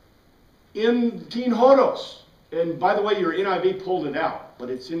in teen hodos. And by the way, your NIV pulled it out, but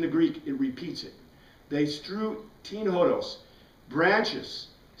it's in the Greek, it repeats it. They strew teen hodos, branches,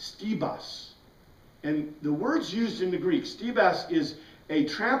 stibas. And the words used in the Greek, stibas is a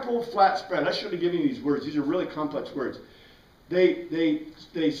trample flat spread. I should have given you these words. These are really complex words. They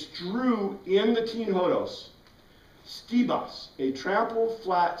strew in the teen hodos, stibas, a trample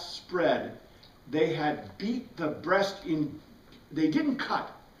flat spread. They had beat the breast in, they didn't cut.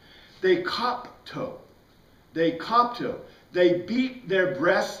 They copto. They copto. They beat their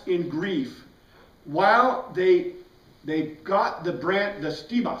breasts in grief while they got the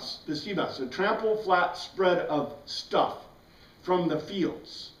stibas, the trample flat spread of stuff from the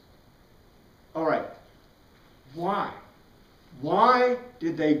fields. All right. Why? Why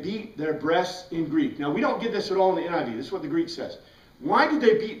did they beat their breasts in grief? Now, we don't get this at all in the NIV. This is what the Greek says. Why did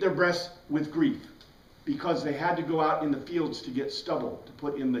they beat their breasts with grief? Because they had to go out in the fields to get stubble to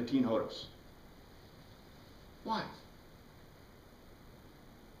put in the teen hodos. Why?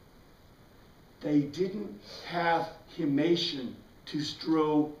 They didn't have himation to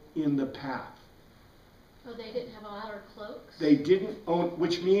strew in the path. Oh, they didn't have outer cloaks? They didn't own,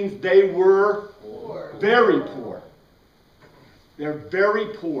 which means they were Poor. very poor. They're very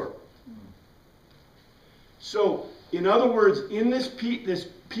poor. So, in other words, in this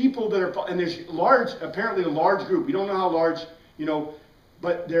people that are, and there's apparently a large group. We don't know how large,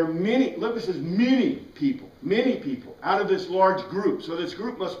 but there are many, look, it says many people out of this large group. So this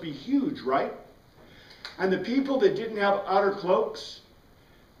group must be huge, right? And the people that didn't have outer cloaks,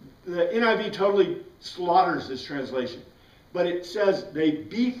 the NIV totally slaughters this translation. But it says they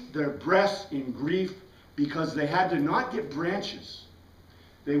beat their breasts in grief because they had to not get branches.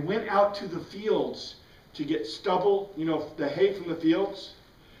 They went out to the fields to get stubble, the hay from the fields,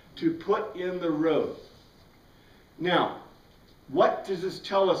 to put in the road. Now, what does this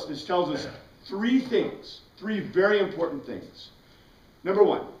tell us? This tells us three things, three very important things. Number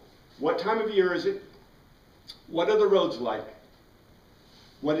one, what time of year is it? What are the roads like?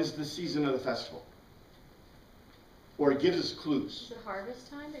 What is the season of the festival? Or it gives us clues. Is it harvest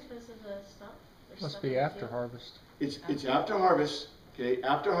time because of the stuff? There's Must stuff be in the after field? harvest. It's after harvest. Okay,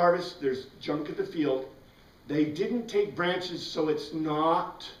 after harvest, there's junk at the field. They didn't take branches, so it's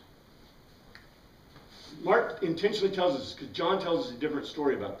not. Mark intentionally tells us, because John tells us a different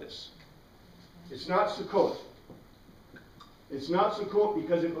story about this. It's not Sukkot. It's not Sukkot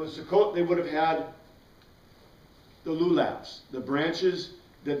because if it was Sukkot, they would have had the lulabs, the branches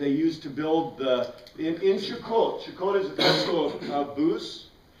that they used to build the. In Sukkot, Sukkot is a festival of booths,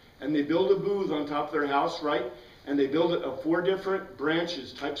 and they build a booth on top of their house, right? And they build it of 4 different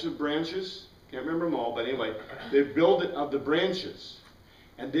branches, types of branches. Can't remember them all, but anyway, they build it of the branches.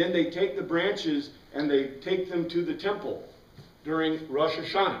 And then they take the branches and they take them to the temple during Rosh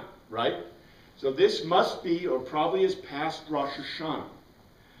Hashanah, right? So this must be, or probably is past Rosh Hashanah.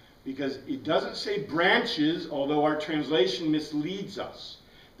 Because it doesn't say branches, although our translation misleads us.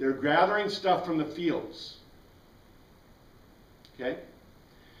 They're gathering stuff from the fields. Okay?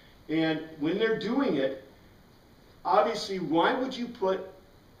 And when they're doing it, obviously, why would you put,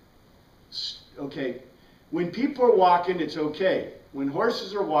 okay, when people are walking, it's okay. When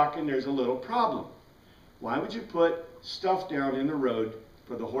horses are walking, there's a little problem. Why would you put stuff down in the road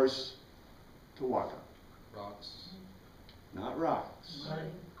for the horse to walk on? Rocks. Not rocks.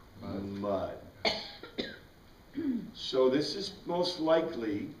 Mud. Mud. So this is most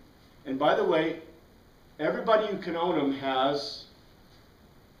likely, and by the way, everybody who can own them has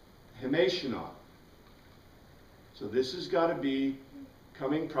himation on. So this has got to be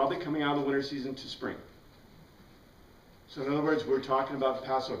probably coming out of the winter season to spring. So in other words, we're talking about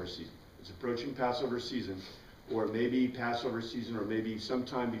Passover season. It's approaching Passover season, or maybe Passover season, or maybe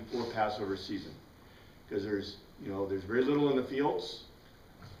sometime before Passover season. Because there's very little in the fields,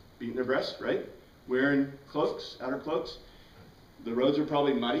 beating their breasts, right? Wearing cloaks, outer cloaks. The roads are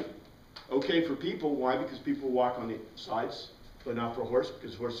probably muddy. Okay for people. Why? Because people walk on the sides, but not for a horse,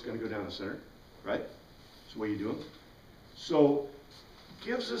 because the horse is going to go down the center, right? That's the way you do them. So,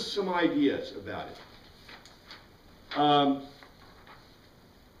 gives us some ideas about it.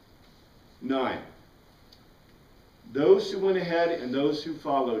 9. Those who went ahead and those who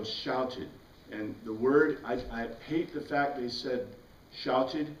followed shouted. And the word, I hate the fact they said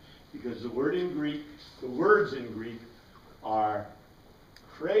shouted, because the words in Greek are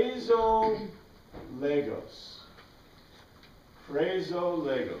Chrezolegos.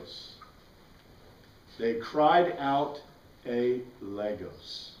 Chrezolegos. They cried out a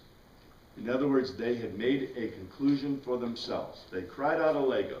legos. In other words, they had made a conclusion for themselves. They cried out a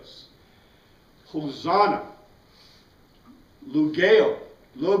legos. Hosanna. Lugeo.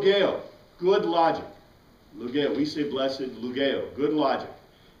 Lugeo. Good logic. Lugeo. We say blessed. Lugeo. Good logic.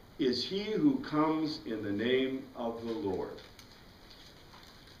 Is he who comes in the name of the Lord.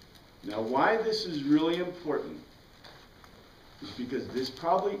 Now, why this is really important is because this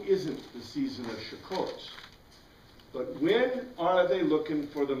probably isn't the season of Sukkot. But when are they looking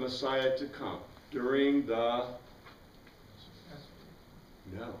for the Messiah to come? During the...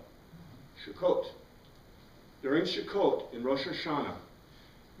 No. Sukkot. During Sukkot, in Rosh Hashanah,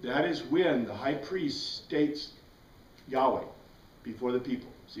 that is when the high priest states Yahweh before the people.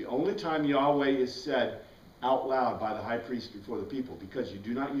 It's the only time Yahweh is said out loud by the high priest before the people, because you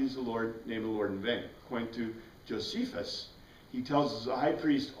do not use the name of the Lord in vain. According to Josephus, he tells us the high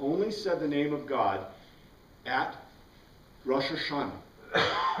priest only said the name of God at Rosh Hashanah.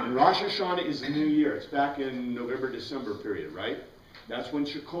 And Rosh Hashanah is the new year. It's back in November, December period, right? That's when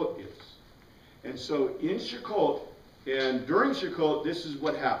Sukkot is. And so in Sukkot, and during Sukkot, this is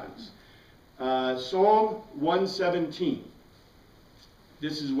what happens. Psalm 117.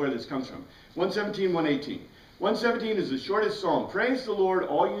 This is where this comes from. 117, 118. 117 is the shortest psalm. Praise the Lord,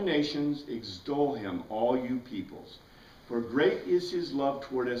 all you nations. Extol him, all you peoples. For great is his love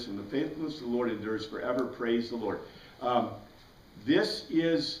toward us, and the faithfulness of the Lord endures forever. Praise the Lord. This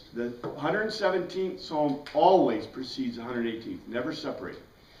is the 117th psalm always precedes the 118th, never separated.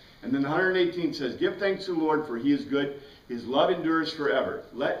 And then the 118th says, give thanks to the Lord, for he is good. His love endures forever.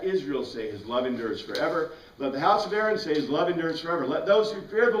 Let Israel say his love endures forever. Let the house of Aaron say his love endures forever. Let those who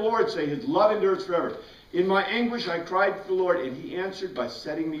fear the Lord say his love endures forever. In my anguish I cried to the Lord, and he answered by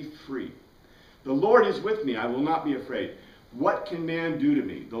setting me free. The Lord is with me. I will not be afraid. What can man do to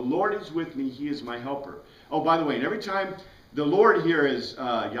me? The Lord is with me. He is my helper. Oh, by the way, and every time the Lord here is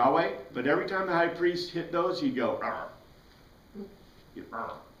Yahweh, but every time the high priest hit those, he'd go, arr.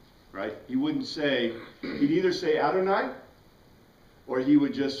 Right? He wouldn't say, he'd either say Adonai, or he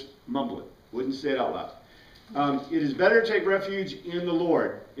would just mumble it. Wouldn't say it out loud. It is better to take refuge in the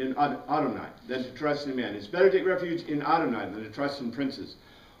Lord, in Adonai, than to trust in man. It's better to take refuge in Adonai than to trust in princes.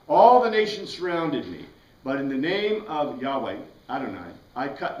 All the nations surrounded me, but in the name of Yahweh, Adonai, I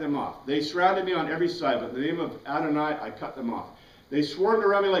cut them off. They surrounded me on every side, but in the name of Adonai, I cut them off. They swarmed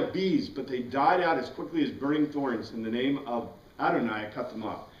around me like bees, but they died out as quickly as burning thorns. In the name of Adonai, I cut them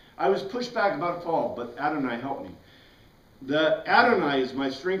off. I was pushed back about to fall, but Adonai helped me. The Adonai is my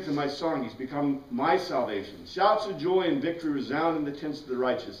strength and my song. He's become my salvation. Shouts of joy and victory resound in the tents of the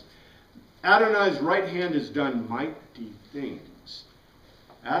righteous. Adonai's right hand has done mighty things.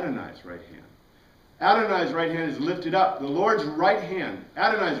 Adonai's right hand. Adonai's right hand is lifted up. The Lord's right hand,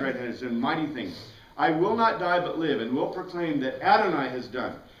 Adonai's right hand, has done mighty things. I will not die but live, and will proclaim that Adonai has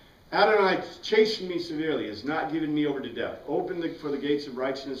done. Adonai chastened me severely, has not given me over to death. Open for the gates of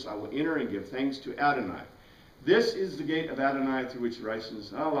righteousness. I will enter and give thanks to Adonai. This is the gate of Adonai through which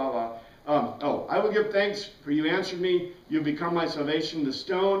righteousness. I will give thanks, for you answered me. You have become my salvation. The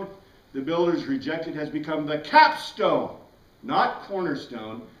stone the builders rejected has become the capstone, not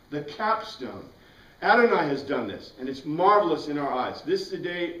cornerstone, the capstone. Adonai has done this, and it's marvelous in our eyes. This is the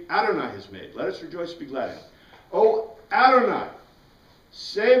day Adonai has made. Let us rejoice and be glad in it. Oh, Adonai,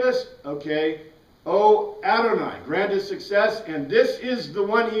 save us. Okay. Oh, Adonai, grant us success. And this is the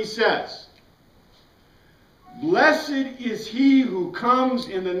one he says. Blessed is he who comes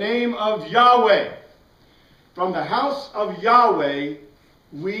in the name of Yahweh. From the house of Yahweh,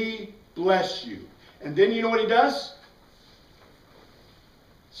 we bless you. And then you know what he does?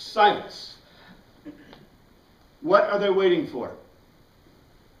 Silence. What are they waiting for?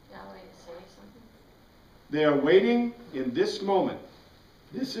 Yahweh to say something. They are waiting in this moment.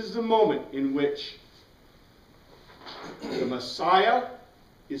 This is the moment in which the Messiah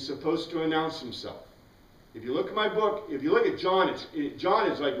is supposed to announce himself. If you look at my book, if you look at John, John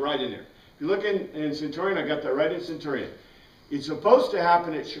is like right in there. If you look in Centurion, I got that right in Centurion. It's supposed to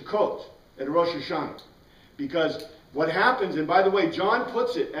happen at Sukkot, at Rosh Hashanah. Because what happens, and by the way, John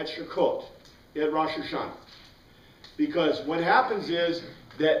puts it at Sukkot, at Rosh Hashanah. Because what happens is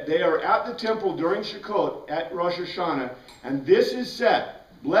that they are at the temple during Sukkot, at Rosh Hashanah, and this is said,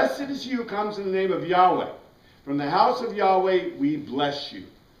 blessed is he who comes in the name of Yahweh. From the house of Yahweh, we bless you.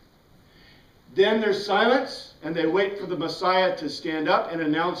 Then there's silence, and they wait for the Messiah to stand up and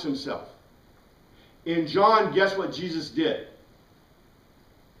announce himself. In John, guess what Jesus did?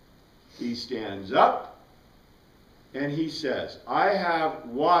 He stands up, and he says, I have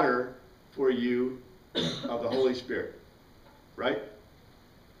water for you of the Holy Spirit. Right?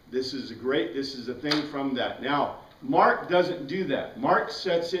 This is a thing from that. Now, Mark doesn't do that. Mark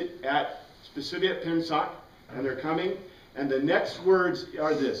sets it at specifically at Pensac, and they're coming, and the next words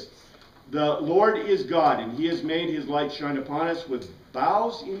are this. The Lord is God, and he has made his light shine upon us with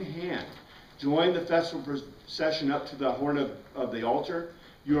boughs in hand. Join the festival procession up to the horn of the altar.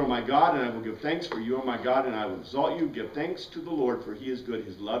 You are my God, and I will give thanks, for you are my God, and I will exalt you. Give thanks to the Lord, for he is good.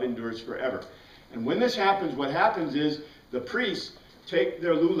 His love endures forever. And when this happens, what happens is the priests take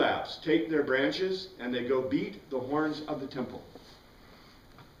their lulaps, take their branches, and they go beat the horns of the temple.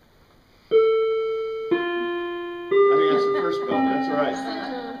 I think that's the first bell, but that's all right.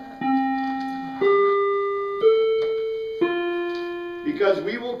 Because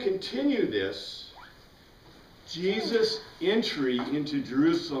we will continue this, Jesus' entry into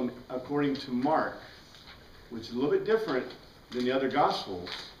Jerusalem, according to Mark, which is a little bit different than the other Gospels,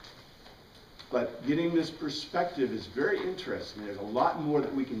 but getting this perspective is very interesting. There's a lot more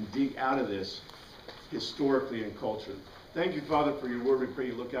that we can dig out of this historically and culturally. Thank you, Father, for your word. We pray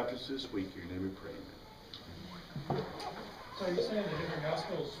you look after us this week. In your name we pray. Amen. So you're saying the different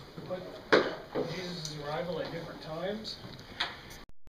Gospels put Jesus' arrival at different times?